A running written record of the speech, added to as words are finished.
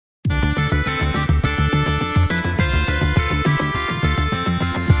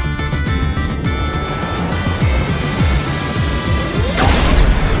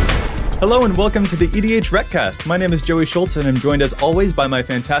Hello and welcome to the EDHRECast. My name is Joey Schultz and I'm joined as always by my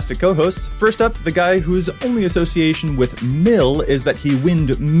fantastic co-hosts. First up, the guy whose only association with Mill is that he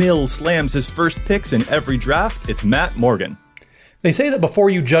windmill slams his first picks in every draft. It's Matt Morgan. They say that before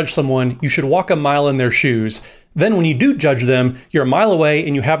you judge someone, you should walk a mile in their shoes. Then when you do judge them, you're a mile away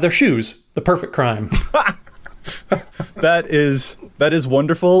and you have their shoes. The perfect crime. That is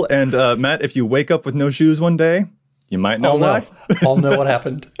wonderful. And Matt, if you wake up with no shoes one day, you might know why. I'll know what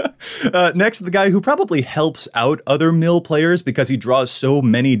happened. Next, the guy who probably helps out other Mill players because he draws so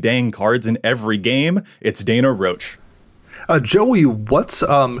many dang cards in every game. It's Dana Roach. Joey, what's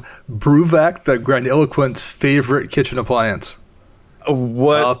Bruvac the Grandiloquent's favorite kitchen appliance?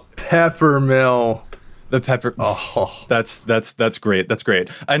 What? A pepper mill. The pepper. Oh, that's great. That's great.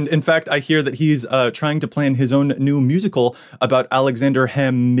 And in fact, I hear that he's trying to plan his own new musical about Alexander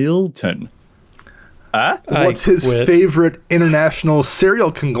Hamilton. What's his favorite international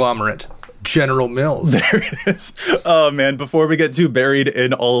cereal conglomerate? General Mills. There it is. Oh, man. Before we get too buried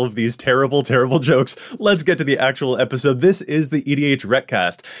in all of these terrible, terrible jokes, let's get to the actual episode. This is the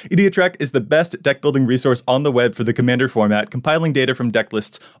EDHRECast. EDHREC is the best deck building resource on the web for the Commander format, compiling data from deck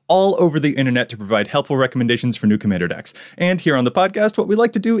lists all over the internet to provide helpful recommendations for new Commander decks. And here on the podcast, what we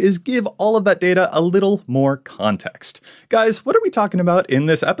like to do is give all of that data a little more context. Guys, what are we talking about in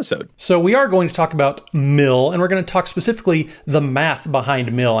this episode? So we are going to talk about Mill, and we're going to talk specifically the math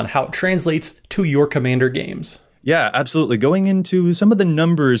behind Mill and how it translates to your Commander games. Yeah, absolutely. Going into some of the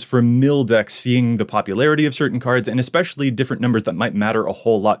numbers for Mill decks, seeing the popularity of certain cards, and especially different numbers that might matter a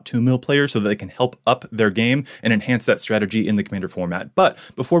whole lot to Mill players so that they can help up their game and enhance that strategy in the Commander format. But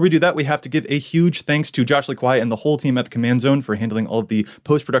before we do that, we have to give a huge thanks to Josh Lequai and the whole team at the Command Zone for handling all of the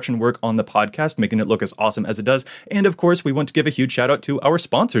post-production work on the podcast, making it look as awesome as it does. And of course, we want to give a huge shout out to our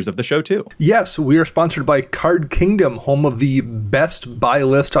sponsors of the show too. Yes, we are sponsored by Card Kingdom, home of the best buy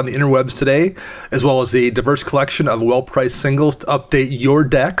list on the interwebs today, as well as a diverse collection of well-priced singles to update your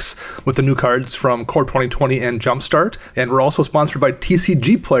decks with the new cards from Core 2020 and Jumpstart. And we're also sponsored by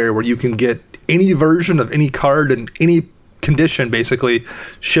TCG Player, where you can get any version of any card in any condition basically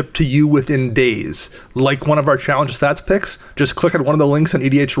shipped to you within days. Like one of our challenge stats picks, just click on one of the links on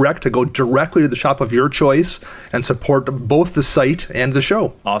EDHREC to go directly to the shop of your choice and support both the site and the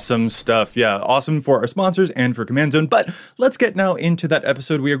show. Awesome stuff. Yeah, awesome for our sponsors and for Command Zone. But let's get now into that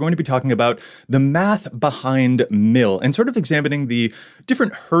episode. We are going to be talking about the math behind Mill and sort of examining the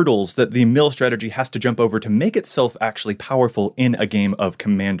different hurdles that the Mill strategy has to jump over to make itself actually powerful in a game of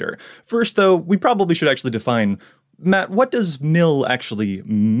Commander. First, though, we probably should actually define, Matt, what does mill actually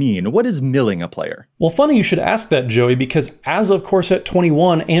mean? What is milling a player? Well, funny you should ask that, Joey, because as of Core Set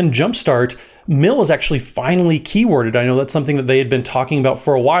 21 and Jumpstart, mill is actually finally keyworded. I know that's something that they had been talking about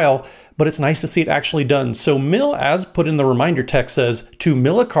for a while, but it's nice to see it actually done. So mill, as put in the reminder text, says, to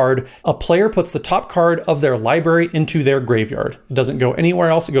mill a card, a player puts the top card of their library into their graveyard. It doesn't go anywhere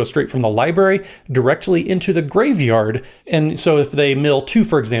else. It goes straight from the library directly into the graveyard. And so if they mill 2,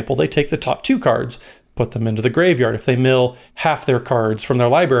 for example, they take the top 2 cards, put them into the graveyard. If they mill half their cards from their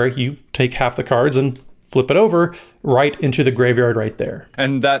library, you take half the cards and flip it over right into the graveyard right there.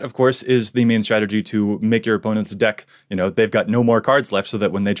 And that, of course, is the main strategy to make your opponent's deck, they've got no more cards left so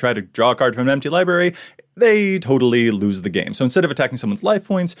that when they try to draw a card from an empty library, they totally lose the game. So instead of attacking someone's life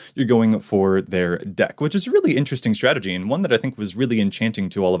points, you're going for their deck, which is a really interesting strategy and one that I think was really enchanting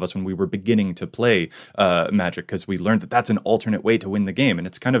to all of us when we were beginning to play Magic, because we learned that that's an alternate way to win the game. And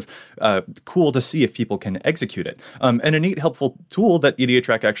it's kind of cool to see if people can execute it. And a neat, helpful tool that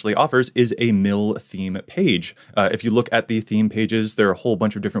EDHREC actually offers is a mill theme page. If you look at the theme pages, there are a whole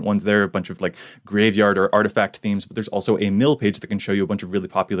bunch of different ones there, a bunch of like graveyard or artifact themes, but there's also a mill page that can show you a bunch of really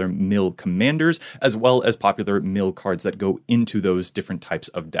popular mill commanders, as well as popular mill cards that go into those different types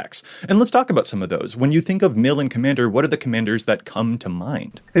of decks. And let's talk about some of those. When you think of mill and commander, what are the commanders that come to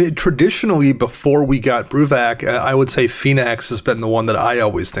mind? Traditionally, before we got Bruvac, I would say Phoenix has been the one that I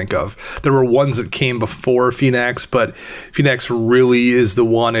always think of. There were ones that came before Phoenix, but Phoenix really is the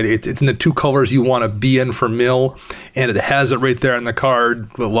one. It's in the 2 colors you want to be in for mill, and it has it right there on the card,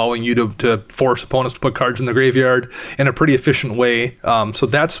 allowing you to force opponents to put cards in the graveyard in a pretty efficient way. So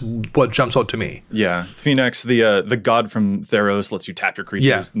that's what jumps out to me. Yeah. Phoenix, the god from Theros, lets you tap your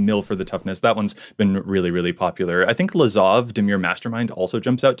creatures, mill for the toughness. That one's been really, really popular. I think Lazov, Dimir Mastermind, also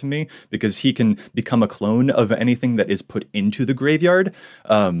jumps out to me because he can become a clone of anything that is put into the graveyard.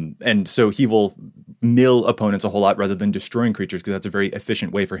 And so he will mill opponents a whole lot rather than destroying creatures, because that's a very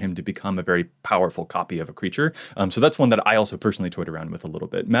efficient way for him to become a very powerful copy of a creature. So that's one that I also personally toyed around with a little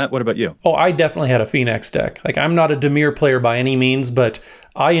bit. Matt, what about you? Oh, I definitely had a Phoenix deck. Like, I'm not a Dimir player by any means, but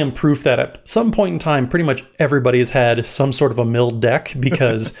I am proof that at some point in time, pretty much everybody has had some sort of a mill deck,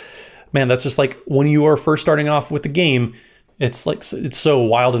 because man, that's just like when you are first starting off with the game, it's like, it's so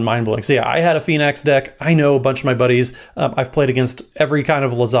wild and mind-blowing. So yeah, I had a Phoenix deck. I know a bunch of my buddies. I've played against every kind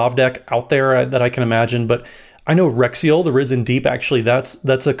of Lazav deck out there that I can imagine, but I know Rexiel, the Risen Deep, actually,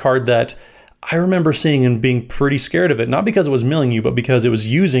 that's a card that I remember seeing and being pretty scared of it, not because it was milling you, but because it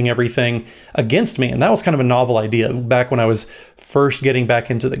was using everything against me. And that was kind of a novel idea back when I was first getting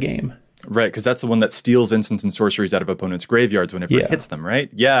back into the game. Right, because that's the one that steals instants and sorceries out of opponents' graveyards whenever it hits them, right?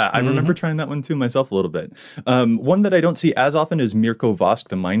 Yeah, I remember trying that one too myself a little bit. One that I don't see as often is Mirko Vosk,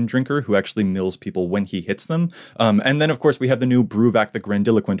 the Mind Drinker, who actually mills people when he hits them. And then, of course, we have the new Bruvak the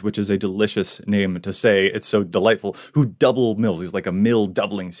Grandiloquent, which is a delicious name to say. It's so delightful, who double mills. He's like a mill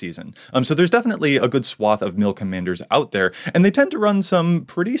doubling season. So there's definitely a good swath of mill commanders out there, and they tend to run some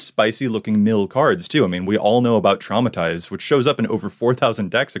pretty spicy-looking mill cards, too. I mean, we all know about Traumatize, which shows up in over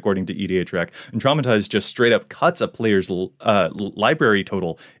 4,000 decks, according to EDHREC. And Traumatize just straight up cuts a player's library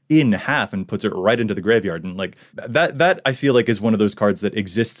total in half and puts it right into the graveyard. And like that I feel like is one of those cards that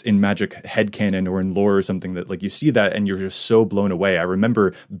exists in Magic headcanon or in lore or something, that like you see that and you're just so blown away. I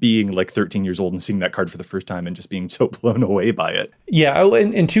remember being like 13 years old and seeing that card for the first time and just being so blown away by it. Yeah,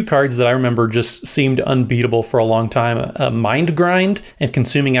 and two cards that I remember just seemed unbeatable for a long time. Mind Grind and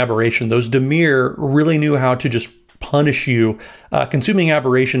Consuming Aberration. Those Dimir really knew how to just punish you. Consuming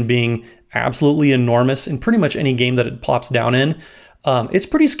Aberration being absolutely enormous in pretty much any game that it plops down in. It's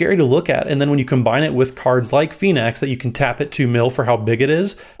pretty scary to look at. And then when you combine it with cards like Phoenix that you can tap it to mill for how big it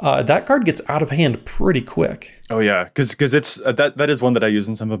is, that card gets out of hand pretty quick. Oh yeah, because it's that is one that I use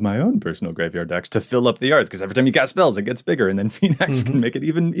in some of my own personal graveyard decks to fill up the yards. Because every time you cast spells, it gets bigger, and then Phoenix can make it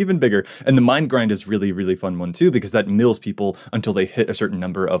even bigger. And the Mind Grind is really fun one too, because that mills people until they hit a certain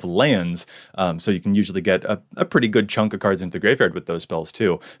number of lands. So you can usually get a pretty good chunk of cards into the graveyard with those spells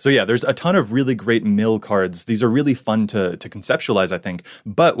too. So yeah, there's a ton of really great mill cards. These are really fun to conceptualize, I think.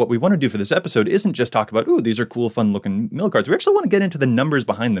 But what we want to do for this episode isn't just talk about, ooh, these are cool, fun looking mill cards. We actually want to get into the numbers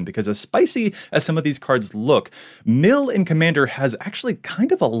behind them, because as spicy as some of these cards look, mill in Commander has actually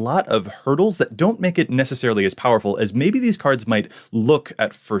kind of a lot of hurdles that don't make it necessarily as powerful as maybe these cards might look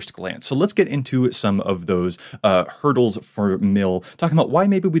at first glance. So let's get into some of those hurdles for mill, talking about why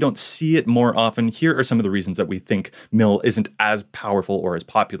maybe we don't see it more often. Here are some of the reasons that we think mill isn't as powerful or as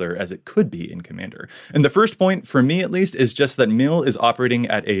popular as it could be in Commander. And the first point, for me at least, is just that mill is operating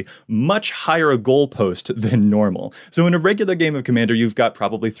at a much higher goalpost than normal. So in a regular game of Commander, you've got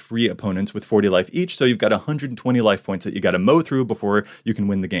probably 3 opponents with 40 life each, so you've got 120 life points that you got to mow through before you can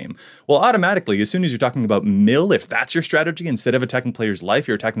win the game. Well, automatically, as soon as you're talking about mill, if that's your strategy, instead of attacking players' life,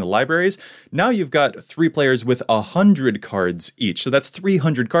 you're attacking the libraries, now you've got 3 players with 100 cards each. So that's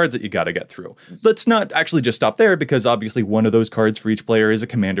 300 cards that you got to get through. Let's not actually just stop there, because obviously one of those cards for each player is a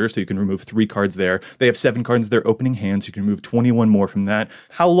commander, so you can remove 3 cards there. They have 7 cards in their opening hand, so you can remove 21 more from that.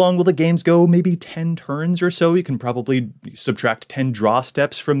 How long will the games go? Maybe 10 turns or so. You can probably subtract 10 draw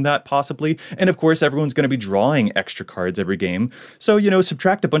steps from that, possibly. And of course, everyone's going to be drawing extra cards every game. So,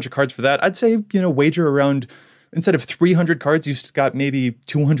 subtract a bunch of cards for that. I'd say, wager around, instead of 300 cards, you've got maybe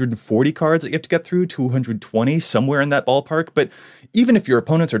 240 cards that you have to get through, 220, somewhere in that ballpark. But even if your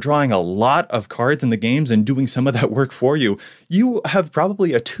opponents are drawing a lot of cards in the games and doing some of that work for you, you have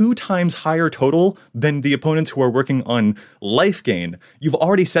probably a 2 times higher total than the opponents who are working on life gain. You've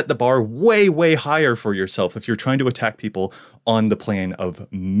already set the bar way higher for yourself if you're trying to attack people on the plane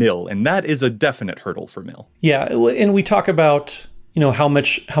of mill. And that is a definite hurdle for mill. Yeah, and we talk about how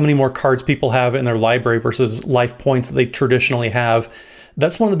many more cards people have in their library versus life points that they traditionally have.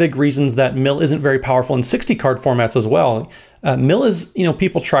 That's one of the big reasons that mill isn't very powerful in 60 card formats as well. Mill is,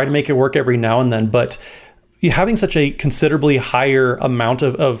 people try to make it work every now and then, but having such a considerably higher amount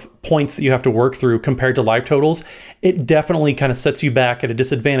of points that you have to work through compared to life totals, it definitely kind of sets you back at a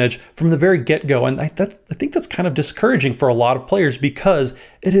disadvantage from the very get-go. And I think that's kind of discouraging for a lot of players, because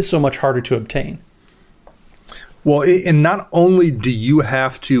it is so much harder to obtain. Well, and not only do you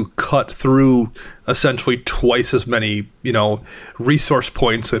have to cut through essentially twice as many, resource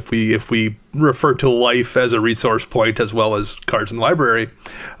points, if we refer to life as a resource point as well as cards in the library.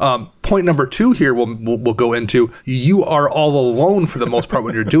 Point number 2 here, we'll go into. You are all alone for the most part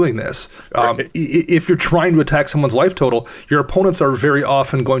when you're doing this. Right. If you're trying to attack someone's life total, your opponents are very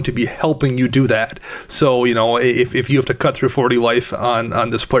often going to be helping you do that. So, if you have to cut through 40 life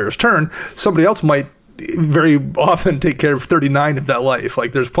on this player's turn, somebody else might very often take care of 39 of that life.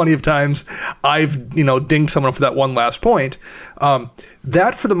 Like, there's plenty of times I've, dinged someone for that one last point.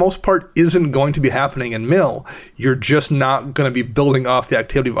 that for the most part isn't going to be happening in Mill. You're just not going to be building off the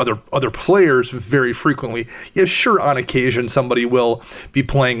activity of other players very frequently. Yeah, sure, on occasion somebody will be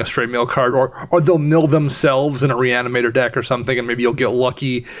playing a straight mill card, or they'll mill themselves in a reanimator deck or something, and maybe you'll get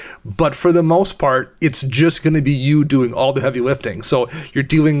lucky. But for the most part, it's just going to be you doing all the heavy lifting. So you're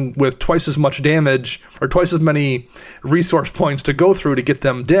dealing with twice as much damage or twice as many resource points to go through to get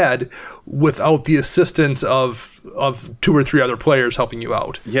them dead without the assistance of 2 or 3 other players helping you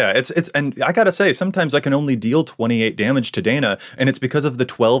out. Yeah, it's and I gotta say, sometimes I can only deal 28 damage to Dana, and it's because of the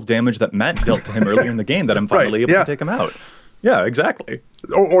 12 damage that Matt dealt to him earlier in the game that I'm finally able to take him out. Yeah, exactly.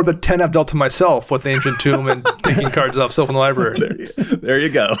 Or the 10 I've dealt to myself with Ancient Tomb and taking cards off Sylvan Library. There you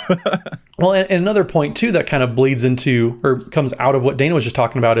go. Well, and another point, too, that kind of bleeds into or comes out of what Dana was just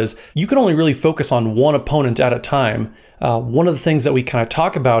talking about is you can only really focus on one opponent at a time. One of the things that we kind of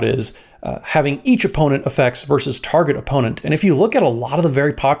talk about is having each opponent effects versus target opponent. And if you look at a lot of the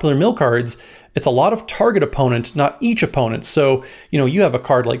very popular mill cards, it's a lot of target opponent, not each opponent. So, you have a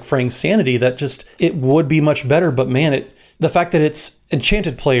card like Fraying Sanity that just, it would be much better, but man, the fact that it's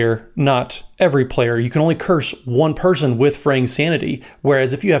enchanted player, not every player, you can only curse one person with Fraying Sanity.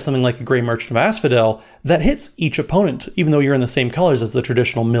 Whereas if you have something like a Grey Merchant of Asphodel, that hits each opponent, even though you're in the same colors as the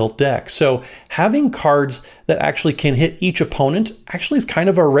traditional mill deck. So having cards that actually can hit each opponent actually is kind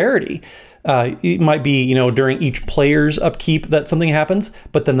of a rarity. It might be, during each player's upkeep that something happens,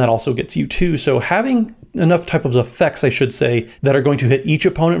 but then that also gets you too. So having enough types of effects, I should say, that are going to hit each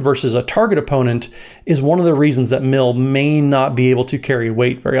opponent versus a target opponent is one of the reasons that Mill may not be able to carry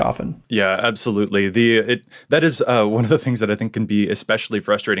weight very often. Yeah, absolutely. That is one of the things that I think can be especially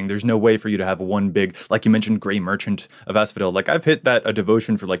frustrating. There's no way for you to have one big, like you mentioned, Grey Merchant of Asphodel. Like I've hit a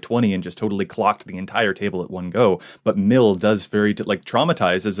devotion for like 20 and just totally clocked the entire table at one go. But Mill does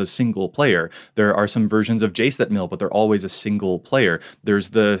traumatize as a single player. There are some versions of Jace that mill, but they're always a single player. There's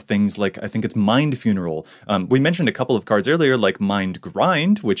the things like, I think it's Mind Funeral. We mentioned a couple of cards earlier, like Mind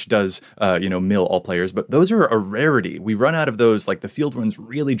Grind, which does, mill all players, but those are a rarity. We run out of those, like the field runs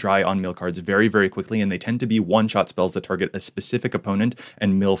really dry on mill cards very, very quickly, and they tend to be one-shot spells that target a specific opponent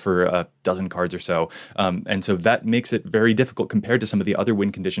and mill for a dozen cards or so. And so that makes it very difficult compared to some of the other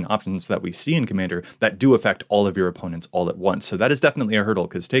win condition options that we see in Commander that do affect all of your opponents all at once. So that is definitely a hurdle,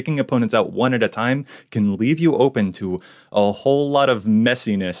 because taking opponents out one at a time can leave you open to a whole lot of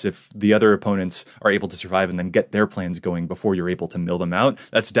messiness if the other opponents are able to survive and then get their plans going before you're able to mill them out.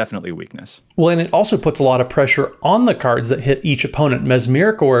 That's definitely a weakness. Well, and it also puts a lot of pressure on the cards that hit each opponent.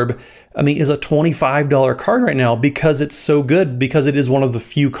 Mesmeric Orb, is a $25 card right now because it's so good, because it is one of the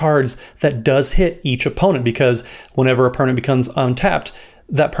few cards that does hit each opponent, because whenever a permanent becomes untapped,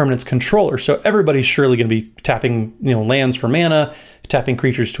 that permanent's controller. So everybody's surely going to be tapping, lands for mana, tapping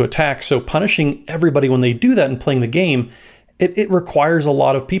creatures to attack. So punishing everybody when they do that and playing the game, it requires a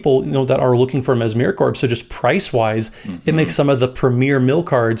lot of people, that are looking for Mesmeric Orb. So just price-wise, it makes some of the premier mill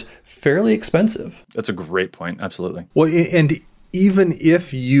cards fairly expensive. That's a great point. Absolutely. Well, and even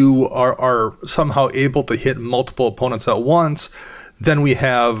if you are somehow able to hit multiple opponents at once, then we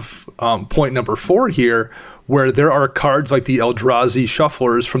have point number 4 here, where there are cards like the Eldrazi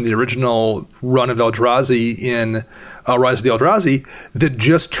Shufflers from the original run of Eldrazi in Rise of the Eldrazi that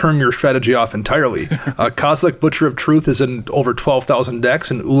just turn your strategy off entirely. Kozilek, Butcher of Truth is in over 12,000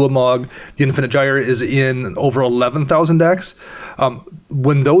 decks, and Ulamog, the Infinite Gyre, is in over 11,000 decks.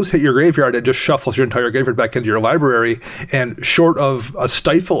 When those hit your graveyard, it just shuffles your entire graveyard back into your library, and short of a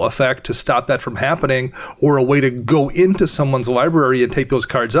stifle effect to stop that from happening, or a way to go into someone's library and take those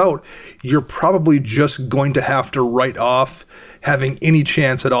cards out, you're probably just going to have to write off having any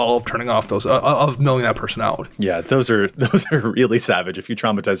chance at all of turning off those, of milling that person out. Yeah, those are really savage. If you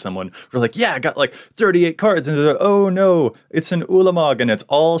traumatize someone for like, yeah, I got like 38 cards, and they're like, oh no, it's an Ulamog, and it's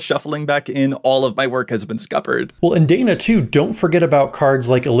all shuffling back in. All of my work has been scuppered. Well, and Dana too, don't forget about cards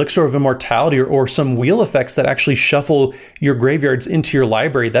like Elixir of Immortality or some wheel effects that actually shuffle your graveyards into your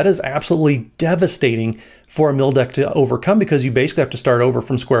library. That is absolutely devastating for a mill deck to overcome, because you basically have to start over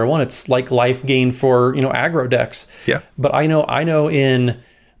from square one. It's like life gain for, aggro decks. Yeah. But I know in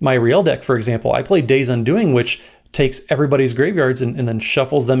my real deck, for example, I play Days Undoing, which takes everybody's graveyards and then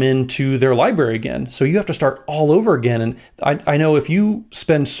shuffles them into their library again. So you have to start all over again. And I know if you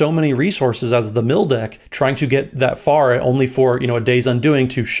spend so many resources as the mill deck trying to get that far, only for a Days Undoing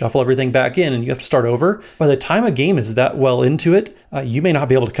to shuffle everything back in, and you have to start over, by the time a game is that well into it, you may not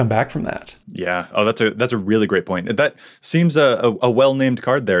be able to come back from that. Yeah. Oh, that's a really great point. That seems a well-named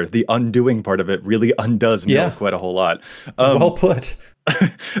card there. The undoing part of it really undoes mill quite a whole lot. Well put.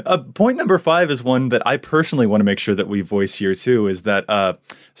 Point number 5 is one that I personally want to make sure that we voice here too, is that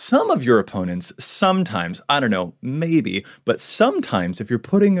some of your opponents, sometimes, I don't know, maybe, but sometimes if you're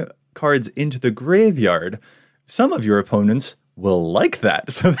putting cards into the graveyard, some of your opponents will like that.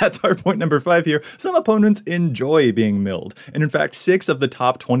 So that's our point number 5 here. Some opponents enjoy being milled. And in fact, 6 of the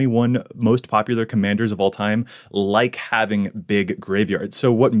top 21 most popular commanders of all time like having big graveyards.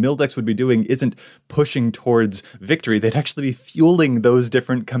 So what mill decks would be doing isn't pushing towards victory. They'd actually be fueling those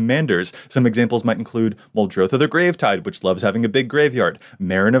different commanders. Some examples might include Muldrotha the Gravetide, which loves having a big graveyard.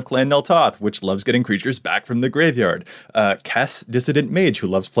 Marin of Clan Neltoth, which loves getting creatures back from the graveyard. Kess Dissident Mage, who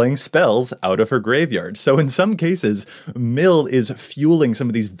loves playing spells out of her graveyard. So in some cases, mill is fueling some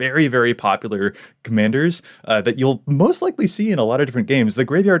of these very, very popular commanders that you'll most likely see in a lot of different games. The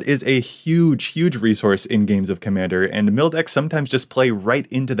graveyard is a huge, huge resource in games of Commander, and mill decks sometimes just play right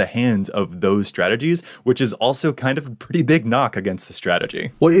into the hands of those strategies, which is also kind of a pretty big knock against the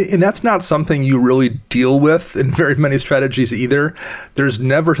strategy. Well, and that's not something you really deal with in very many strategies either. There's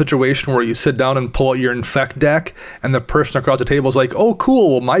never a situation where you sit down and pull out your Infect deck, and the person across the table is like, oh,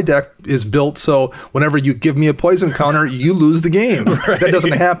 cool, well, my deck is built so whenever you give me a poison counter, you lose the game. Right. That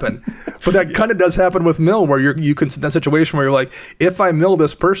doesn't happen. But that kind of does happen with mill, where you can sit in that situation where you're like, if I mill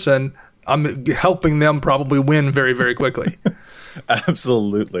this person, I'm helping them probably win very, very quickly.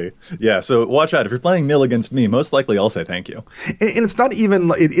 Absolutely. Yeah, so watch out. If you're playing mill against me, most likely I'll say thank you. And it's not even,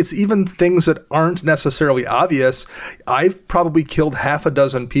 it's even things that aren't necessarily obvious. I've probably killed half a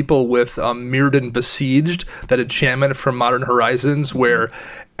dozen people with Mirrodin Besieged, that enchantment from Modern Horizons, where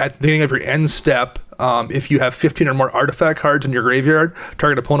at the beginning of your end step, if you have 15 or more artifact cards in your graveyard,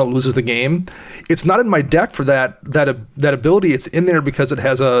 target opponent loses the game. It's not in my deck for that ability. It's in there because it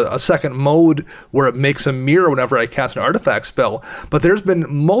has a second mode where it makes a mirror whenever I cast an artifact spell. But there's been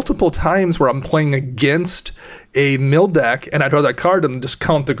multiple times where I'm playing against a mill deck and I draw that card and just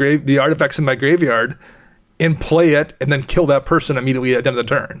count the artifacts in my graveyard and play it and then kill that person immediately at the end of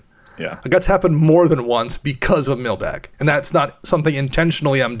the turn. Yeah. Like, that's happened more than once because of mill deck. And that's not something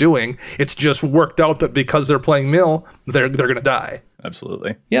intentionally I'm doing. It's just worked out that because they're playing mill, they're going to die.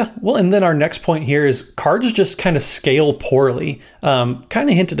 Absolutely. Yeah. Well, and then our next point here is cards just kind of scale poorly. Kind of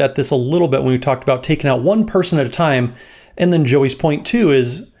hinted at this a little bit when we talked about taking out one person at a time. And then Joey's point too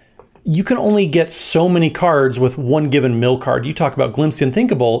is you can only get so many cards with one given mill card. You talk about Glimpse the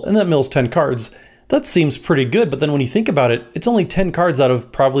Unthinkable, and that mills 10 cards. That seems pretty good, but then when you think about it, it's only 10 cards out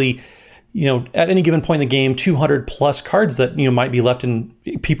of probably, at any given point in the game, 200 plus cards that, might be left in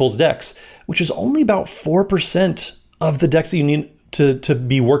people's decks, which is only about 4% of the decks that you need to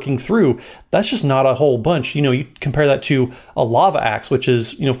be working through. That's just not a whole bunch. You compare that to a Lava Axe, which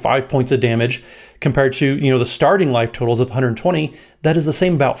is, 5 points of damage, compared to, the starting life totals of 120. That is the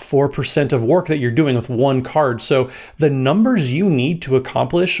same, about 4% of work that you're doing with one card. So the numbers you need to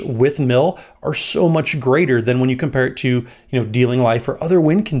accomplish with mill are so much greater than when you compare it to, dealing life or other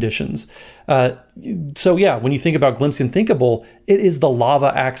win conditions. So yeah, when you think about Glimpse the Unthinkable, it is the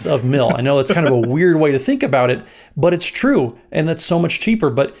Lava Axe of mill. I know it's kind of a weird way to think about it, but it's true. And that's so much cheaper.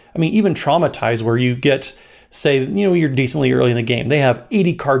 But I mean, even Traumatized, where you get, say, you're decently early in the game, they have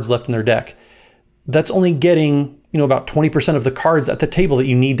 80 cards left in their deck. That's only getting, about 20% of the cards at the table that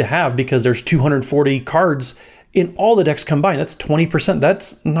you need to have, because there's 240 cards in all the decks combined. That's 20%.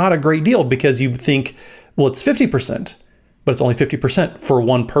 That's not a great deal, because you think, well, it's 50%, but it's only 50% for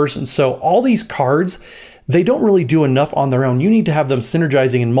one person. So all these cards, they don't really do enough on their own. You need to have them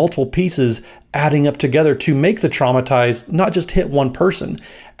synergizing in multiple pieces, adding up together to make the Traumatized not just hit one person.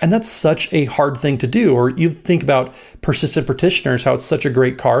 And that's such a hard thing to do. Or you think about Persistent Petitioners, how it's such a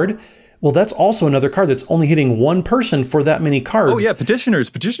great card. Well, that's also another card that's only hitting one person for that many cards. Oh, yeah, Petitioners.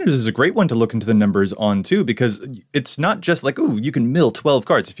 Petitioners is a great one to look into the numbers on, too, because it's not just like, oh, you can mill 12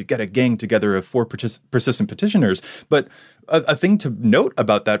 cards if you get a gang together of 4 Persistent Petitioners. But a thing to note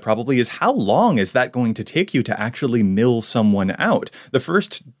about that probably is how long is that going to take you to actually mill someone out? The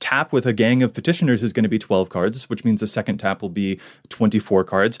first tap with a gang of Petitioners is going to be 12 cards, which means the second tap will be 24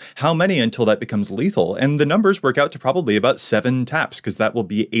 cards. How many until that becomes lethal? And the numbers work out to probably about 7 taps, because that will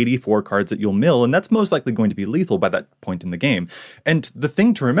be 84 cards that you'll mill, and that's most likely going to be lethal by that point in the game. And the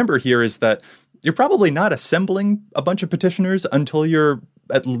thing to remember here is that you're probably not assembling a bunch of Petitioners until you're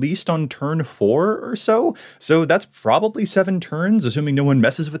at least on turn 4 or so. So that's probably 7 turns, assuming no one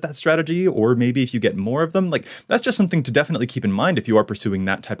messes with that strategy, or maybe if you get more of them. Like, that's just something to definitely keep in mind if you are pursuing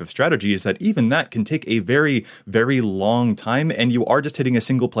that type of strategy, is that even that can take a very, very long time, and you are just hitting a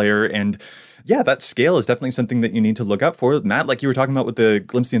single player, and Yeah, that scale is definitely something that you need to look out for. Matt, like you were talking about with the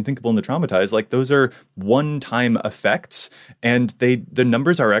Glimpse the Unthinkable and the Traumatized, like those are one-time effects, and the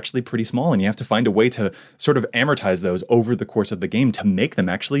numbers are actually pretty small, and you have to find a way to sort of amortize those over the course of the game to make them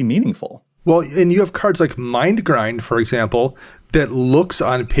actually meaningful. Well, and you have cards like Mind Grind, for example, that looks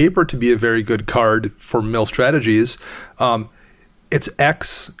on paper to be a very good card for mill strategies. It's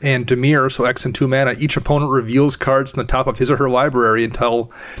X and Dimir, so X and 2 mana. Each opponent reveals cards from the top of his or her library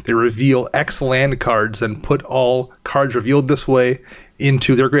until they reveal X land cards and put all cards revealed this way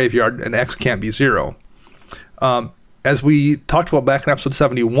into their graveyard, and X can't be 0. As we talked about back in episode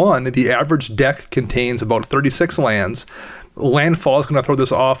 71, the average deck contains about 36 lands. Landfall is going to throw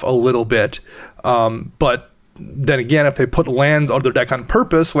this off a little bit, but then again, if they put lands on their deck on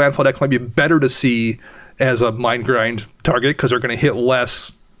purpose, landfall decks might be better to see as a Mind Grind target because they're going to hit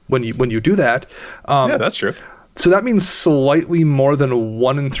less when you do that. Yeah, that's true. So that means slightly more than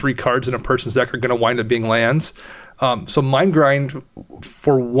 1 in 3 cards in a person's deck are going to wind up being lands. So Mind Grind,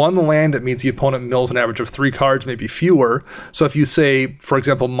 for 1 land, it means the opponent mills an average of 3 cards, maybe fewer. So if you say, for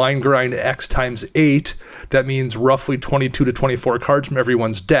example, Mind Grind X times 8, that means roughly 22 to 24 cards from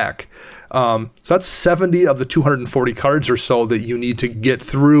everyone's deck. So that's 70 of the 240 cards or so that you need to get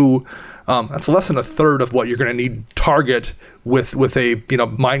through. That's less than a third of what you're going to need target with a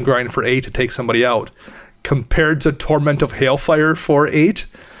Mind Grind for 8 to take somebody out. Compared to Torment of Hailfire for 8,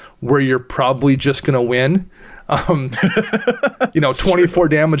 where you're probably just going to win. 24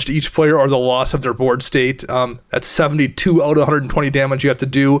 damage to each player or the loss of their board state. That's 72 out of 120 damage you have to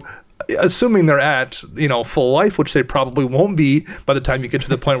do, assuming they're at full life, which they probably won't be by the time you get to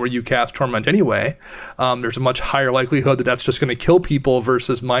the point where you cast Torment anyway. There's a much higher likelihood that that's just going to kill people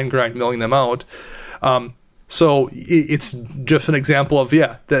versus Mind Grind milling them out. So it's just an example of,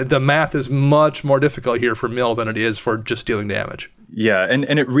 the math is much more difficult here for mill than it is for just dealing damage. Yeah, and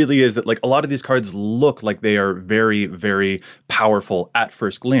it really is that, like, a lot of these cards look like they are very, very powerful at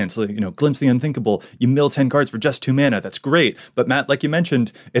first glance. Like, Glimpse the Unthinkable, you mill 10 cards for just 2 mana, that's great. But Matt, like you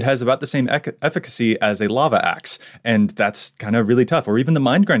mentioned, it has about the same efficacy as a Lava Axe, and that's kind of really tough. Or even the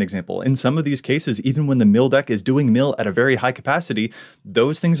Mind Grind example. In some of these cases, even when the mill deck is doing mill at a very high capacity,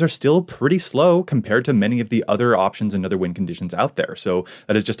 those things are still pretty slow compared to many of the other options and other win conditions out there. So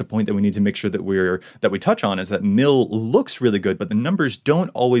that is just a point that we need to make sure that we touch on, is that mill looks really good, but the numbers don't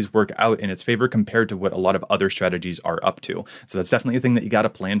always work out in its favor compared to what a lot of other strategies are up to. So that's definitely a thing that you got to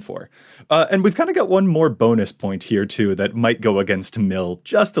plan for. And we've kind of got one more bonus point here too that might go against mill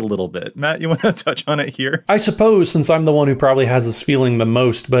just a little bit. Matt, you want to touch on it here? I suppose, since I'm the one who probably has this feeling the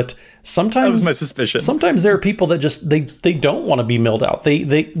most, but sometimes that was my suspicion. Sometimes there are people that just they don't want to be milled out.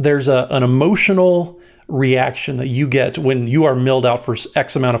 There's an emotional reaction that you get when you are milled out for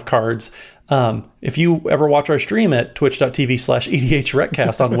X amount of cards. If you ever watch our stream at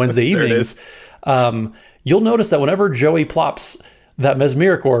twitch.tv/EDHRECast on Wednesday evenings, you'll notice that whenever Joey plops that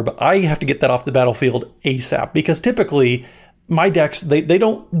Mesmeric Orb, I have to get that off the battlefield ASAP, because typically my decks, they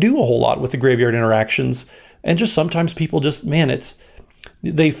don't do a whole lot with the graveyard interactions. And just sometimes people just,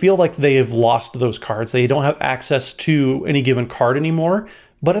 they feel like they have lost those cards. They don't have access to any given card anymore.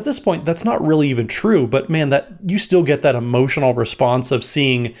 But at this point, that's not really even true. But man, that you still get that emotional response of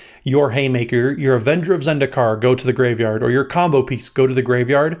seeing your Haymaker, your Avenger of Zendikar go to the graveyard, or your combo piece go to the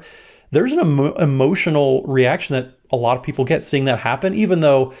graveyard. There's an emotional reaction that a lot of people get seeing that happen, even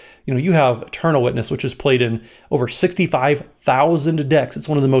though you have Eternal Witness, which is played in over 65,000 decks. It's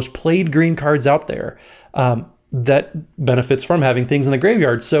one of the most played green cards out there that benefits from having things in the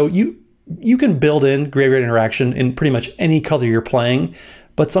graveyard. So you can build in graveyard interaction in pretty much any color you're playing.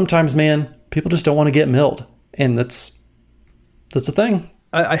 But sometimes, man, people just don't want to get milled. And that's a thing.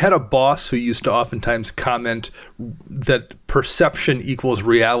 I had a boss who used to oftentimes comment that perception equals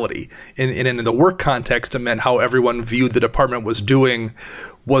reality. And in the work context, it meant how everyone viewed the department was doing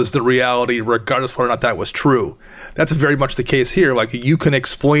was the reality, regardless of whether or not that was true. That's very much the case here. Like, you can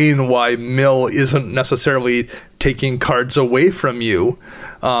explain why mill isn't necessarily taking cards away from you,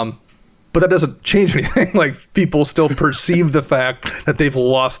 but that doesn't change anything. Like, people still perceive the fact that they've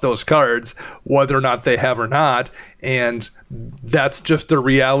lost those cards, whether or not they have or not. And that's just the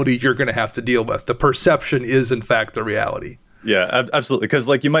reality you're going to have to deal with. The perception is, in fact, the reality. Yeah, absolutely. Because,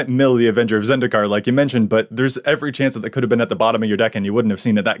 like, you might mill the Avenger of Zendikar, like you mentioned, but there's every chance that could have been at the bottom of your deck and you wouldn't have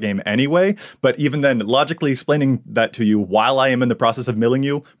seen it that game anyway. But even then, logically explaining that to you while I am in the process of milling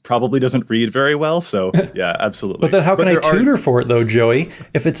you probably doesn't read very well. So, yeah, absolutely. But then how can I tutor for it, though, Joey?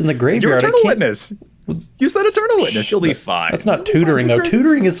 If it's in the graveyard, your Eternal Witness. Use that Eternal Witness. You'll be fine. That's not tutoring, though.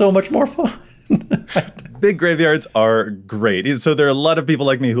 Tutoring is so much more fun. Big graveyards are great. So there are a lot of people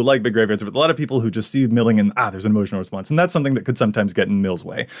like me who like big graveyards, but a lot of people who just see milling and, there's an emotional response. And that's something that could sometimes get in Mill's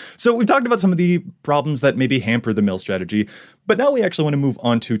way. So we've talked about some of the problems that maybe hamper the Mill strategy, but now we actually want to move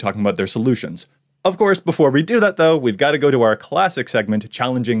on to talking about their solutions. Of course, before we do that, though, we've got to go to our classic segment,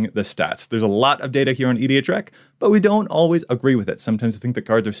 Challenging the Stats. There's a lot of data here on EDHREC, but we don't always agree with it. Sometimes we think the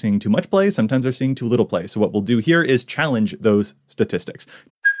cards are seeing too much play, sometimes they're seeing too little play. So what we'll do here is challenge those statistics.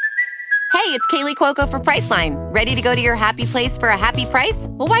 Hey, it's Kaylee Cuoco for Priceline. Ready to go to your happy place for a happy price?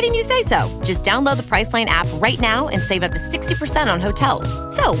 Well, why didn't you say so? Just download the Priceline app right now and save up to 60% on hotels.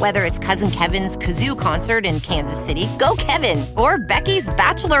 So whether it's Cousin Kevin's Kazoo Concert in Kansas City, go Kevin, or Becky's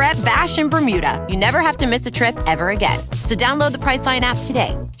Bachelorette Bash in Bermuda, you never have to miss a trip ever again. So download the Priceline app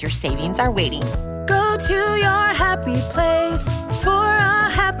today. Your savings are waiting. Go to your happy place for a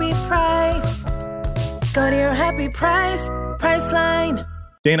happy price. Go to your happy price, Priceline.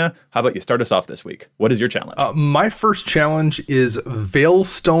 Dana, how about you start us off this week? What is your challenge? My first challenge is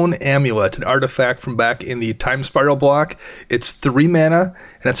Veilstone Amulet, an artifact from back in the Time Spiral block. It's 3 mana,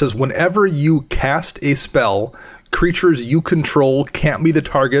 and it says whenever you cast a spell, creatures you control can't be the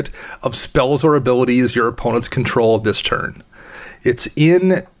target of spells or abilities your opponents control this turn. It's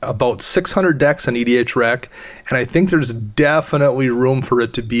in about 600 decks on EDHREC, and I think there's definitely room for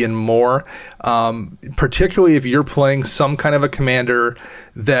it to be in more, particularly if you're playing some kind of a commander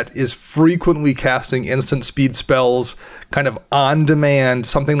that is frequently casting instant speed spells kind of on demand,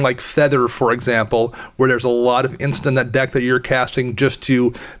 something like Feather, for example, where there's a lot of instant in that deck that you're casting just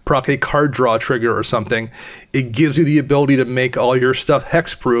to proc a card draw trigger or something. It gives you the ability to make all your stuff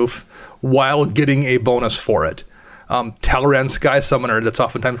hexproof while getting a bonus for it. Talaran Sky Summoner that's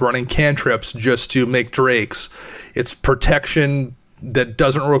oftentimes running cantrips just to make drakes. It's protection that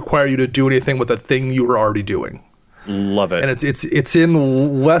doesn't require you to do anything with a thing you were already doing. Love it. And it's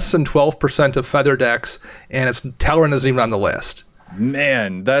in less than 12% of Feather decks, and Talaran isn't even on the list.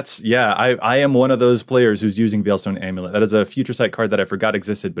 Man, I am one of those players who's using Veilstone Amulet. That is a Future Sight card that I forgot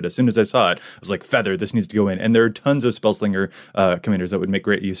existed, but as soon as I saw it, I was like, Feather, this needs to go in. And there are tons of Spellslinger commanders that would make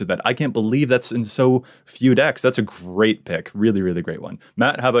great use of that. I can't believe that's in so few decks. That's a great pick. Really, really great one.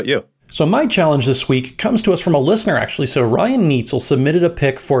 Matt, how about you? So my challenge this week comes to us from a listener, actually. So Ryan Neitzel submitted a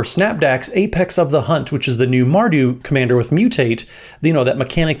pick for Snapdax Apex of the Hunt, which is the new Mardu commander with Mutate. You know, that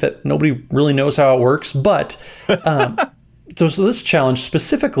mechanic that nobody really knows how it works, but... So this challenge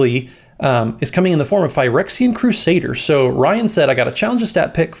specifically is coming in the form of Phyrexian Crusader. So Ryan said, I got a challenge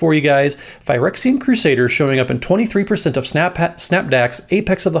stat pick for you guys. Phyrexian Crusader showing up in 23% of Snapdax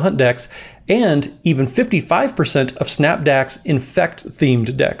Apex of the Hunt decks and even 55% of Snapdax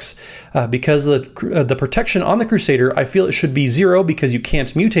Infect-themed decks. Because the protection on the Crusader, I feel it should be 0 because you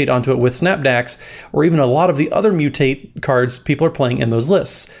can't mutate onto it with Snapdax or even a lot of the other mutate cards people are playing in those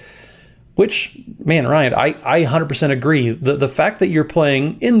lists. Which, man, Ryan, I 100% agree. The fact that you're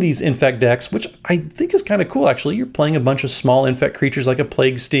playing in these Infect decks, which I think is kind of cool, actually. You're playing a bunch of small Infect creatures like a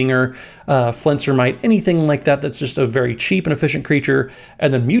Plague Stinger, Flenser Mite, anything like that that's just a very cheap and efficient creature,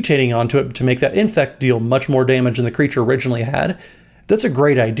 and then mutating onto it to make that Infect deal much more damage than the creature originally had. That's a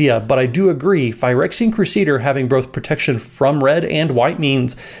great idea, but I do agree, Phyrexian Crusader having both protection from red and white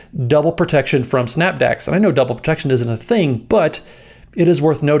means double protection from Snapdax. And I know double protection isn't a thing, but... it is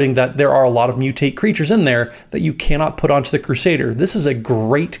worth noting that there are a lot of mutate creatures in there that you cannot put onto the Crusader. This is a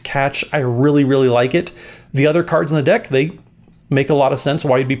great catch. I really, really like it. The other cards in the deck, they make a lot of sense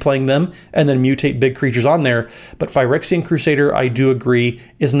why you'd be playing them and then mutate big creatures on there. But Phyrexian Crusader, I do agree,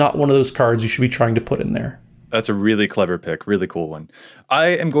 is not one of those cards you should be trying to put in there. That's a really clever pick. Really cool one. I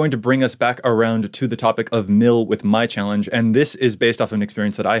am going to bring us back around to the topic of Mill with my challenge, and this is based off of an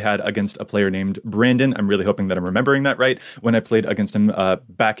experience that I had against a player named Brandon. I'm really hoping that I'm remembering that right. When I played against him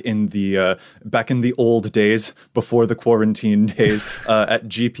back in the old days, before the quarantine days, at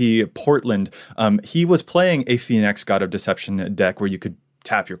GP Portland, he was playing a Phoenix God of Deception deck where you could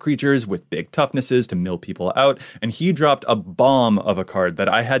tap your creatures with big toughnesses to mill people out, and he dropped a bomb of a card that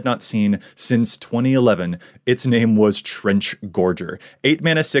I had not seen since 2011. Its name was Trench Gorger. 8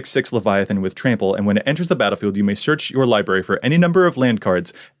 mana 6/6 Leviathan with Trample, and when it enters the battlefield, you may search your library for any number of land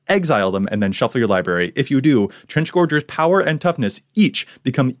cards, exile them, and then shuffle your library. If you do, Trench Gorger's power and toughness each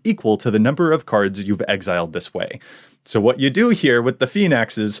become equal to the number of cards you've exiled this way. So what you do here with the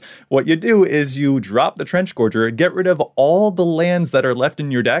Phoenixes, what you do is you drop the Trenchgorger, get rid of all the lands that are left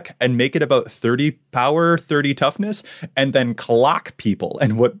in your deck, and make it about 30 power, 30 toughness, and then clock people.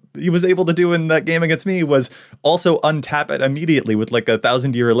 And what he was able to do in that game against me was also untap it immediately with like a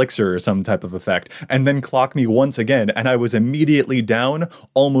 1,000-year elixir or some type of effect, and then clock me once again. And I was immediately down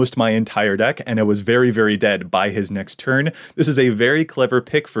almost my entire deck, and I was very, very dead by his next turn. This is a very clever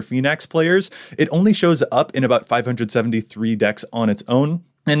pick for Phoenix players. It only shows up in about 573 decks on its own.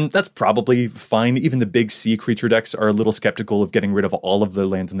 And that's probably fine. Even the big sea creature decks are a little skeptical of getting rid of all of the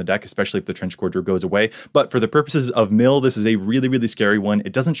lands in the deck, especially if the Trenchgorger goes away. But for the purposes of Mill, this is a really, really scary one.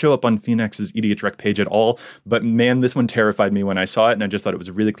 It doesn't show up on Phoenix's EDHREC page at all. But man, this one terrified me when I saw it, and I just thought it was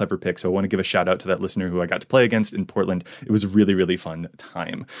a really clever pick. So I want to give a shout out to that listener who I got to play against in Portland. It was a really, really fun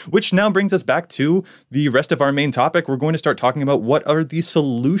time. Which now brings us back to the rest of our main topic. We're going to start talking about what are the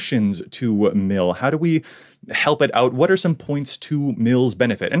solutions to Mill. How do we help it out? What are some points to Mill's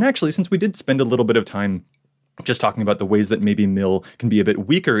benefit? And actually, since we did spend a little bit of time just talking about the ways that maybe Mill can be a bit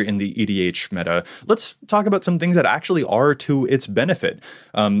weaker in the EDH meta, let's talk about some things that actually are to its benefit.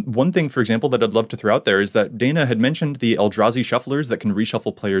 One thing, for example, that I'd love to throw out there is that Dana had mentioned the Eldrazi shufflers that can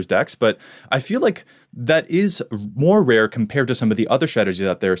reshuffle players' decks, but I feel like that is more rare compared to some of the other strategies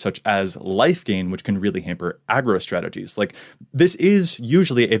out there, such as life gain, which can really hamper aggro strategies. Like, this is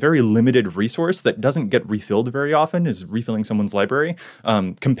usually a very limited resource that doesn't get refilled very often, is refilling someone's library,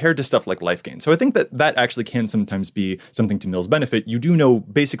 compared to stuff like life gain. So I think that that actually can sometimes be something to Mill's benefit. You do know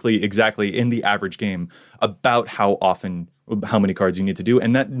basically exactly in the average game about how many cards you need to do,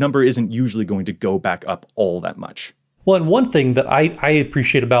 and that number isn't usually going to go back up all that much. Well, and one thing that I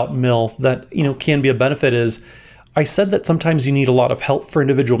appreciate about Mill that, can be a benefit is, I said that sometimes you need a lot of help for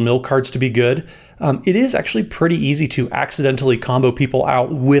individual Mill cards to be good. It is actually pretty easy to accidentally combo people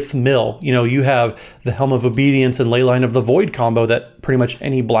out with Mill. You have the Helm of Obedience and Leyline of the Void combo that pretty much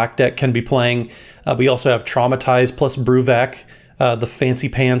any black deck can be playing. We also have Traumatize plus Bruvak, the Fancy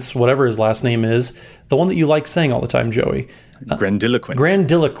Pants, whatever his last name is, the one that you like saying all the time, Joey.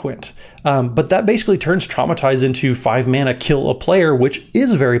 Grandiloquent. But that basically turns Traumatize into 5 mana, kill a player, which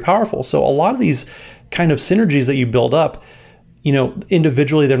is very powerful. So a lot of these kind of synergies that you build up,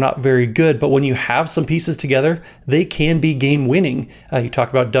 individually they're not very good, but when you have some pieces together, they can be game winning. You talk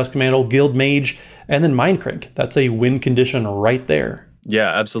about Duskmantle, Guild Mage, and then Mindcrank. That's a win condition right there.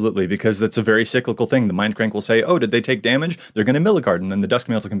 Yeah, absolutely, because that's a very cyclical thing. The Mindcrank will say, oh, did they take damage? They're going to mill a card. And then the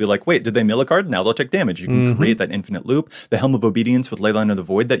Duskmantle can be like, wait, did they mill a card? Now they'll take damage. You can create that infinite loop. The Helm of Obedience with Leyline of the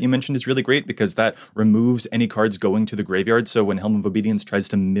Void that you mentioned is really great because that removes any cards going to the graveyard. So when Helm of Obedience tries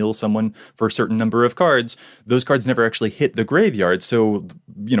to mill someone for a certain number of cards, those cards never actually hit the graveyard. So,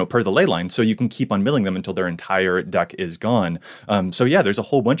 per the Leyline. So you can keep on milling them until their entire deck is gone. So yeah, there's a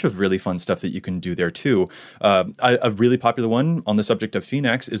whole bunch of really fun stuff that you can do there too. A really popular one on the subject of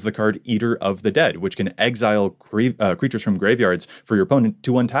Phoenix is the card Eater of the Dead, which can exile creatures from graveyards for your opponent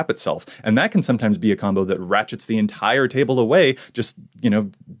to untap itself. And that can sometimes be a combo that ratchets the entire table away, just,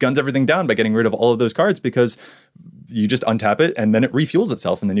 guns everything down by getting rid of all of those cards because you just untap it and then it refuels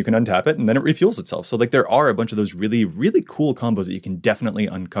itself, and then you can untap it and then it refuels itself. So there are a bunch of those really, really cool combos that you can definitely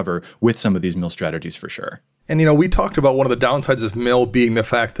uncover with some of these mill strategies for sure. And, we talked about one of the downsides of mill being the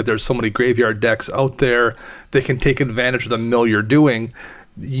fact that there's so many graveyard decks out there that can take advantage of the mill you're doing.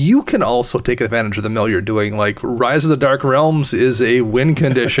 You can also take advantage of the mill you're doing. Like Rise of the Dark Realms is a win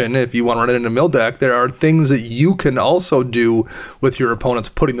condition if you want to run it in a mill deck. There are things that you can also do with your opponents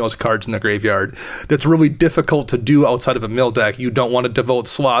putting those cards in the graveyard that's really difficult to do outside of a mill deck. You don't want to devote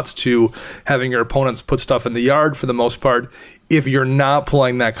slots to having your opponents put stuff in the yard for the most part if you're not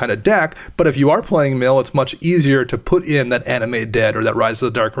playing that kind of deck. But if you are playing mill, it's much easier to put in that Animate Dead or that Rise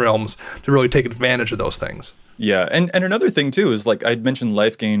of the Dark Realms to really take advantage of those things. Yeah, and another thing too is I'd mentioned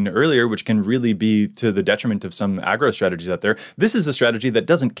life gain earlier, which can really be to the detriment of some aggro strategies out there. This is a strategy that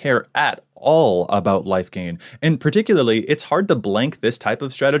doesn't care at all about life gain. And particularly, it's hard to blank this type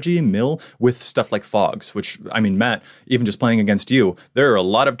of strategy, mill, with stuff like fogs, which, Matt, even just playing against you, there are a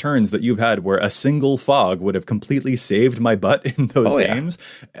lot of turns that you've had where a single fog would have completely saved my butt in those games.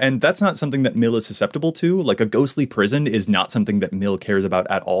 And that's not something that mill is susceptible to. Like a ghostly prison is not something that mill cares about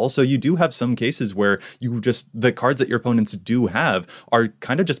at all. So you do have some cases where the cards that your opponents do have are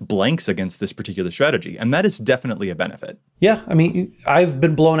kind of just blanks against this particular strategy. And that is definitely a benefit. Yeah, I've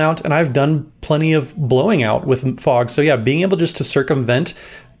been blown out and I've done plenty of blowing out with fog. So yeah, being able just to circumvent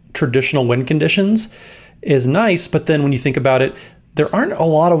traditional win conditions is nice. But then when you think about it, there aren't a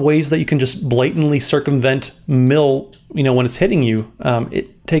lot of ways that you can just blatantly circumvent mill, when it's hitting you.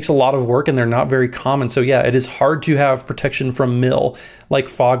 It takes a lot of work and they're not very common. So yeah, it is hard to have protection from mill, like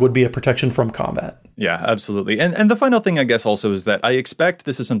fog would be a protection from combat. Yeah, absolutely. And the final thing, I guess, also is that I expect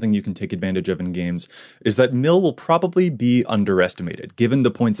this is something you can take advantage of in games, is that mill will probably be underestimated. Given the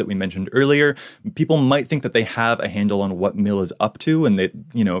points that we mentioned earlier, people might think that they have a handle on what mill is up to, and that,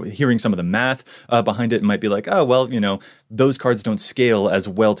 hearing some of the math behind it might be like, oh, well, those cards don't scale as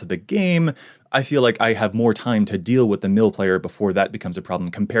well to the game. I feel like I have more time to deal with the mill player before that becomes a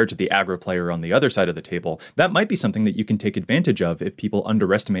problem compared to the aggro player on the other side of the table. That might be something that you can take advantage of if people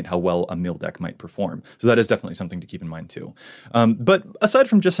underestimate how well a mill deck might perform. So that is definitely something to keep in mind too. But aside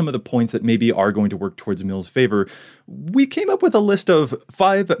from just some of the points that maybe are going to work towards mill's favor, we came up with a list of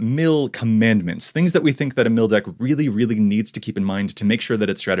 5 mill commandments, things that we think that a mill deck really, really needs to keep in mind to make sure that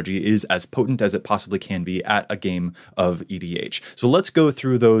its strategy is as potent as it possibly can be at a game of EDH. So let's go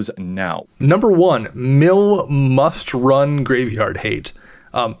through those now. Number 1, mill must run Graveyard Hate.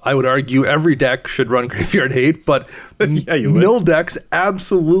 I would argue every deck should run Graveyard Hate, but mill decks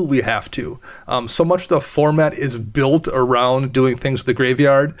absolutely have to. So much the format is built around doing things with the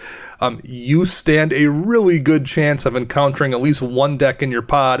graveyard. You stand a really good chance of encountering at least one deck in your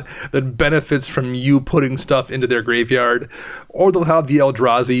pod that benefits from you putting stuff into their graveyard. Or they'll have the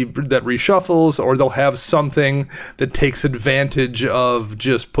Eldrazi that reshuffles, or they'll have something that takes advantage of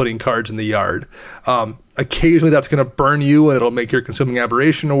just putting cards in the yard. Occasionally that's going to burn you and it'll make your Consuming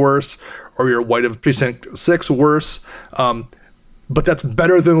Aberration worse or your White of Precinct 6 worse. But that's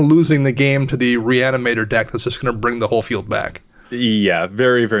better than losing the game to the Reanimator deck that's just going to bring the whole field back. Yeah,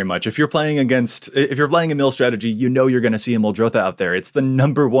 very, very much. If you're playing a mill strategy, you're going to see a Muldrotha out there. It's the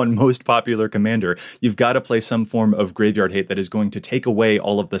number 1 most popular commander. You've got to play some form of Graveyard Hate that is going to take away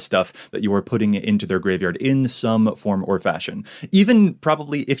all of the stuff that you are putting into their graveyard in some form or fashion. Even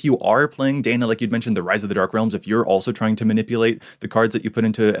probably if you are playing Dana, like you'd mentioned, the Rise of the Dark Realms, if you're also trying to manipulate the cards that you put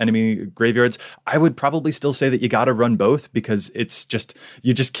into enemy graveyards, I would probably still say that you got to run both, because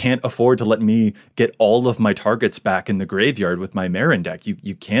you just can't afford to let me get all of my targets back in the graveyard with my Marin deck.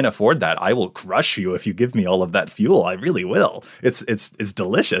 You can't afford that. I will crush you if you give me all of that fuel. I really will. It's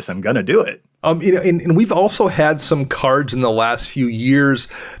delicious. I'm gonna do it. And we've also had some cards in the last few years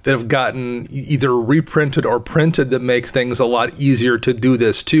that have gotten either reprinted or printed that makes things a lot easier to do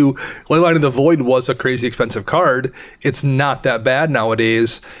this too. Leyline of the Void was a crazy expensive card. It's not that bad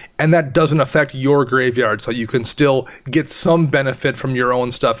nowadays, and that doesn't affect your graveyard, so you can still get some benefit from your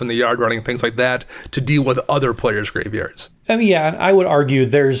own stuff in the yard running, things like that, to deal with other players' graveyards. Yeah, I would argue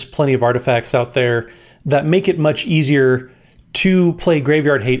there's plenty of artifacts out there that make it much easier to play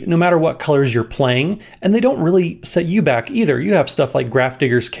Graveyard Hate no matter what colors you're playing, and they don't really set you back either. You have stuff like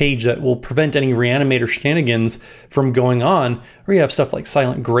Grafdigger's Cage that will prevent any Reanimator shenanigans from going on, or you have stuff like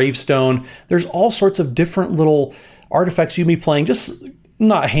Silent Gravestone. There's all sorts of different little artifacts you can be playing, just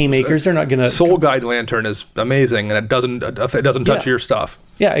not haymakers. They're not going to... Soul Guide Lantern is amazing, and it doesn't touch your stuff.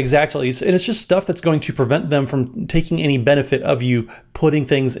 Yeah, exactly. And it's just stuff that's going to prevent them from taking any benefit of you putting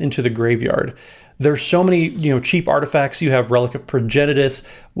things into the graveyard. There's so many, cheap artifacts. You have Relic of Progenitus.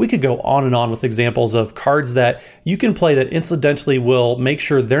 We could go on and on with examples of cards that you can play that incidentally will make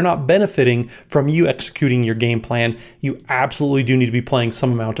sure they're not benefiting from you executing your game plan. You absolutely do need to be playing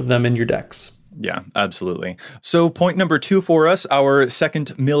some amount of them in your decks. Yeah, absolutely. So point number 2 for us, our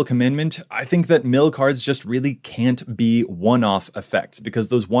second mill commandment. I think that mill cards just really can't be one-off effects, because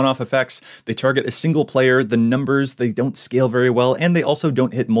those one-off effects, they target a single player, the numbers, they don't scale very well, and they also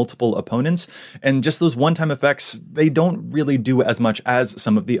don't hit multiple opponents. And just those one-time effects, they don't really do as much as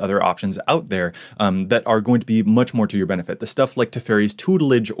some of the other options out there that are going to be much more to your benefit. The stuff like Teferi's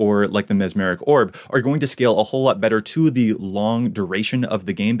Tutelage or like the Mesmeric Orb are going to scale a whole lot better to the long duration of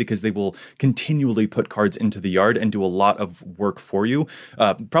the game, because they will continually put cards into the yard and do a lot of work for you.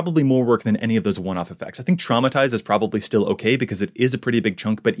 Probably more work than any of those one-off effects. I think Traumatize is probably still okay because it is a pretty big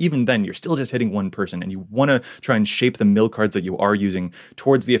chunk, but even then you're still just hitting one person, and you want to try and shape the mill cards that you are using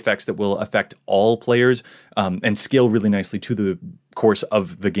towards the effects that will affect all players and scale really nicely to the course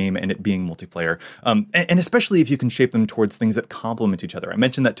of the game and it being multiplayer. And especially if you can shape them towards things that complement each other. I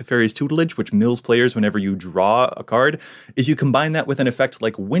mentioned that Teferi's Tutelage, which mills players whenever you draw a card. If you combine that with an effect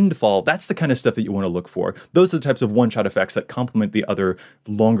like Windfall, that's the kind of stuff that you want to look for. Those are the types of one-shot effects that complement the other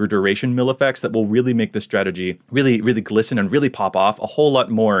longer duration mill effects that will really make the strategy really, really glisten and really pop off a whole lot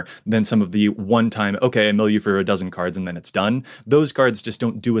more than some of the one-time, okay, I mill you for a dozen cards and then it's done. Those cards just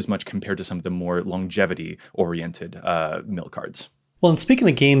don't do as much compared to some of the more longevity-oriented mill cards. Well, and speaking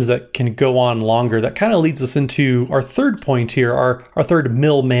of games that can go on longer, that kind of leads us into our third point here, our third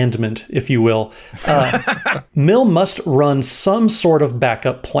mill mandament, if you will. Mill must run some sort of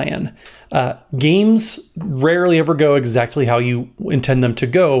backup plan. Games rarely ever go exactly how you intend them to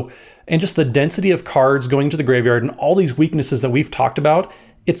go, and just the density of cards going to the graveyard and all these weaknesses that we've talked about,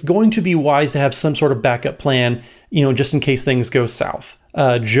 it's going to be wise to have some sort of backup plan, just in case things go south.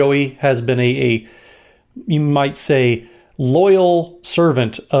 Joey has been a you might say, loyal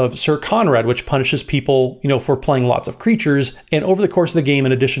servant of Sir Conrad, which punishes people, for playing lots of creatures. And over the course of the game,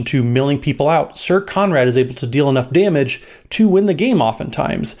 in addition to milling people out, Sir Conrad is able to deal enough damage to win the game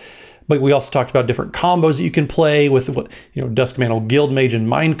oftentimes. But we also talked about different combos that you can play with, Duskmantle, Guildmage, and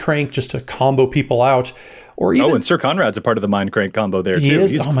Mindcrank just to combo people out. Or even, and Sir Conrad's a part of the Mindcrank combo there, too. He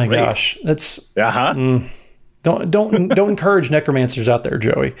is? He's oh my great. Gosh. That's... Uh-huh. Don't encourage necromancers out there,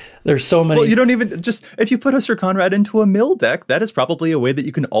 Joey. There's so many. Well, you don't even if you put a Sir Conrad into a mill deck, that is probably a way that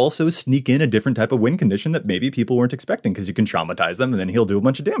you can also sneak in a different type of win condition that maybe people weren't expecting, because you can traumatize them and then he'll do a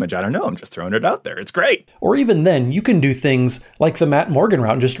bunch of damage. I don't know. I'm just throwing it out there. It's great. Or even then, you can do things like the Matt Morgan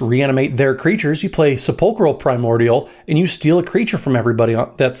route and just reanimate their creatures. You play Sepulchral Primordial and you steal a creature from everybody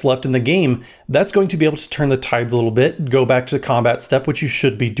that's left in the game. That's going to be able to turn the tides a little bit, go back to the combat step, which you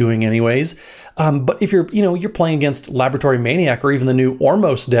should be doing anyways. But if you're playing against Laboratory Maniac or even the new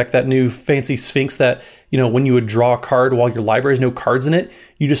Ormos deck, that new fancy Sphinx that, when you would draw a card while your library has no cards in it,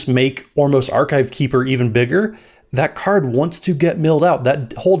 you just make Ormos Archive Keeper even bigger. That card wants to get milled out.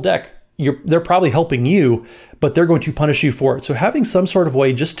 That whole deck, they're probably helping you, but they're going to punish you for it. So having some sort of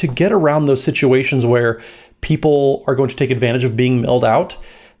way just to get around those situations where people are going to take advantage of being milled out,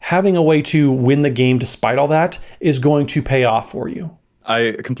 having a way to win the game despite all that is going to pay off for you.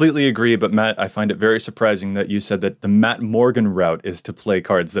 I completely agree, but Matt, I find it very surprising that you said that the Matt Morgan route is to play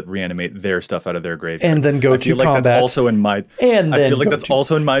cards that reanimate their stuff out of their graveyard. And then go to combat. Like that's also in my. And I feel like that's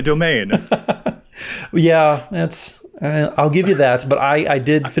also in my domain. Yeah, that's. I'll give you that, but I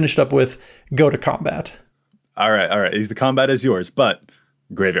did finish it up with go to combat. All right. The combat is yours, but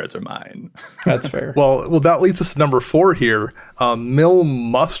graveyards are mine. That's fair. Well, that leads us to number 4 here. Mill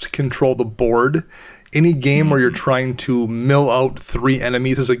must control the board. Any game where you're trying to mill out 3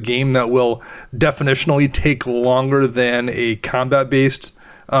 enemies is a game that will definitionally take longer than a combat-based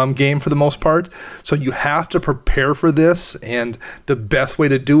game for the most part. So you have to prepare for this, and the best way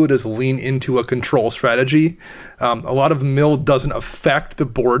to do it is lean into a control strategy. A lot of mill doesn't affect the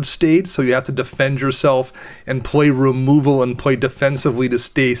board state, so you have to defend yourself and play removal and play defensively to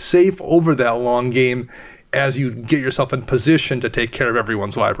stay safe over that long game as you get yourself in position to take care of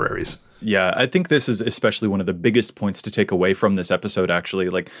everyone's libraries. Yeah, I think this is especially one of the biggest points to take away from this episode, actually.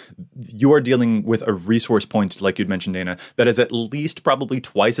 Like, you are dealing with a resource point, like you'd mentioned, Dana, that is at least probably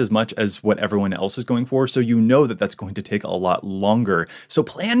twice as much as what everyone else is going for. So you know that that's going to take a lot longer. So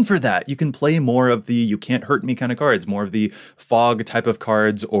plan for that. You can play more of the you can't hurt me kind of cards, more of the fog type of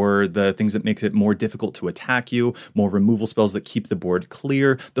cards, or the things that make it more difficult to attack you, more removal spells that keep the board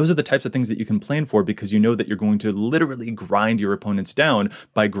clear. Those are the types of things that you can plan for, because you know that you're going to literally grind your opponents down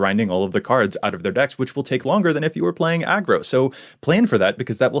by grinding all of the cards out of their decks, which will take longer than if you were playing aggro. So plan for that,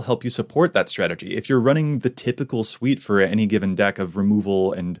 because that will help you support that strategy. If you're running the typical suite for any given deck of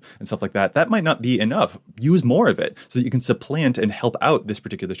removal and stuff like that, that might not be enough. Use more of it so that you can supplant and help out this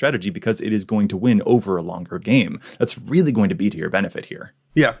particular strategy, because it is going to win over a longer game. That's really going to be to your benefit here.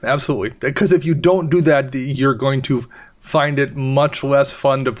 Yeah, absolutely. Because if you don't do that, you're going to find it much less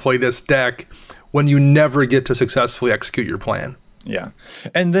fun to play this deck when you never get to successfully execute your plan. Yeah.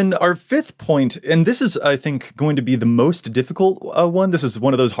 And then our 5th point, and this is, I think, going to be the most difficult one. This is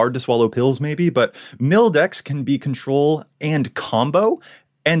one of those hard to swallow pills, maybe, but mill decks can be control and combo.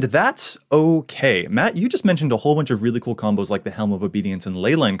 And that's okay. Matt, you just mentioned a whole bunch of really cool combos like the Helm of Obedience and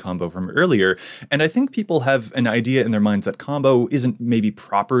Leyline combo from earlier. And I think people have an idea in their minds that combo isn't maybe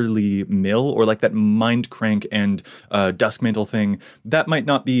properly mill, or like that Mindcrank and Duskmantle thing. That might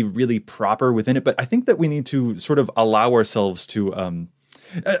not be really proper within it. But I think that we need to sort of allow ourselves to,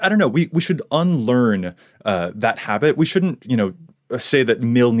 I don't know, we should unlearn that habit. We shouldn't, say that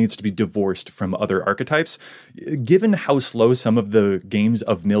mill needs to be divorced from other archetypes. Given how slow some of the games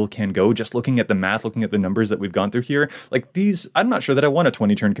of mill can go, just looking at the math, looking at the numbers that we've gone through here, like these, I'm not sure that I want a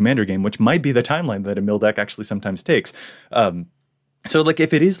 20-turn commander game, which might be the timeline that a mill deck actually sometimes takes. So like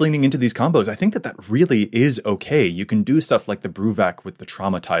if it is leaning into these combos, I think that really is okay. You can do stuff like the Bruvac with the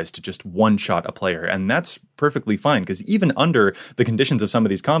Traumatized to just one-shot a player, and that's perfectly fine, because even under the conditions of some of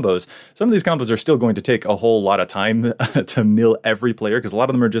these combos are still going to take a whole lot of time to mill every player, because a lot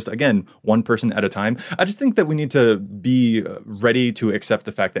of them are just, again, one person at a time. I just think that we need to be ready to accept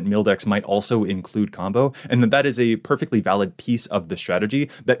the fact that mill decks might also include combo, and that is a perfectly valid piece of the strategy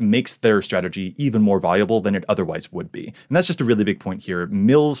that makes their strategy even more valuable than it otherwise would be. And that's just a really big point here.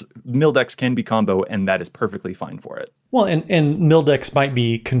 Mill decks can be combo, and that is perfectly fine for it. Well, and mill decks might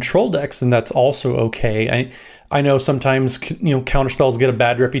be control decks, and that's also okay. I know sometimes counterspells get a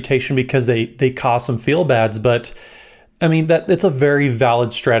bad reputation because they cause some feel bads, but I mean that's a very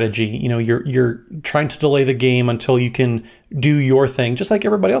valid strategy. You're trying to delay the game until you can do your thing, just like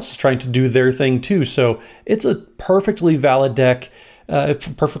everybody else is trying to do their thing too. So it's a perfectly valid deck, a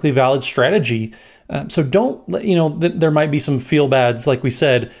perfectly valid strategy. So don't there might be some feel bads, like we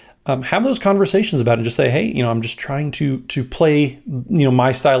said. Have those conversations about it and just say, hey, I'm just trying to play,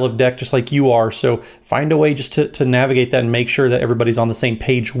 my style of deck just like you are. So find a way just to navigate that and make sure that everybody's on the same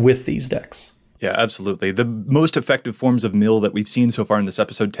page with these decks. Yeah, absolutely. The most effective forms of mill that we've seen so far in this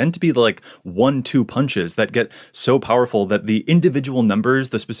episode tend to be the 1-2 punches that get so powerful that the individual numbers,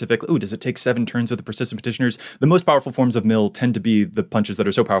 the specific, does it take 7 turns with the persistent petitioners? The most powerful forms of mill tend to be the punches that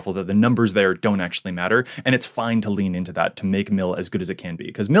are so powerful that the numbers there don't actually matter. And it's fine to lean into that to make mill as good as it can be,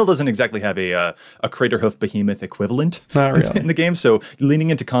 because mill doesn't exactly have a Craterhoof Behemoth equivalent in the game. So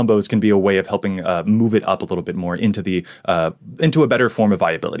leaning into combos can be a way of helping move it up a little bit more into a better form of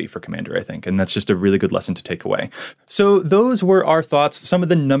viability for Commander, I think. And that's just a really good lesson to take away. So those were our thoughts, some of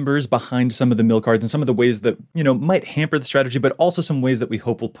the numbers behind some of the mill cards and some of the ways that, might hamper the strategy, but also some ways that we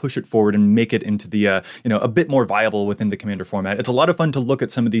hope will push it forward and make it into the, a bit more viable within the Commander format. It's a lot of fun to look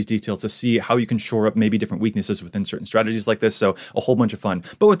at some of these details to see how you can shore up maybe different weaknesses within certain strategies like this. So a whole bunch of fun.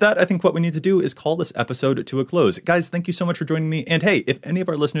 But with that, I think what we need to do is call this episode to a close. Guys, thank you so much for joining me. And hey, if any of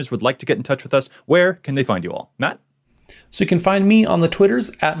our listeners would like to get in touch with us, where can they find you all? Matt? So you can find me on the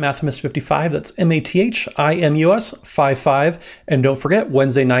Twitters at Mathimus55. That's MATHIMUS55. And don't forget,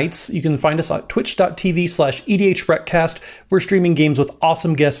 Wednesday nights, you can find us at twitch.tv/EDHRECast. We're streaming games with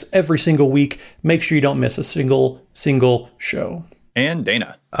awesome guests every single week. Make sure you don't miss a single show. And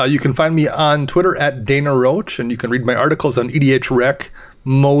Dana. You can find me on Twitter at Dana Roach, and you can read my articles on EDHREC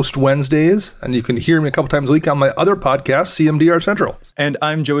most Wednesdays, and you can hear me a couple times a week on my other podcast, CMDR Central. And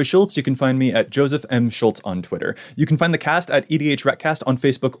I'm Joey Schultz. You can find me at Joseph M. Schultz on Twitter. You can find the cast at EDHRECast on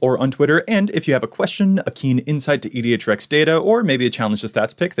Facebook or on Twitter. And if you have a question, a keen insight to EDHREC's data, or maybe a challenge to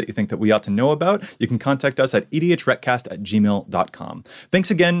stats pick that you think that we ought to know about, you can contact us at EDHRECast@gmail.com. Thanks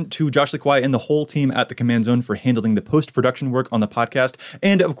again to Josh Lequai and the whole team at the Command Zone for handling the post-production work on the podcast.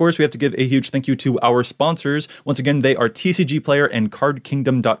 And of course, we have to give a huge thank you to our sponsors. Once again, they are TCG Player and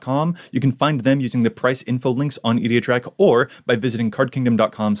CardKingdom.com. You can find them using the price info links on EDHREC or by visiting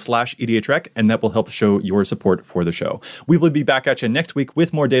cardkingdom.com/EDHREC, and that will help show your support for the show. We will be back at you next week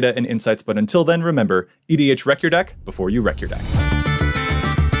with more data and insights, but until then, remember, EDHREC your deck before you wreck your deck.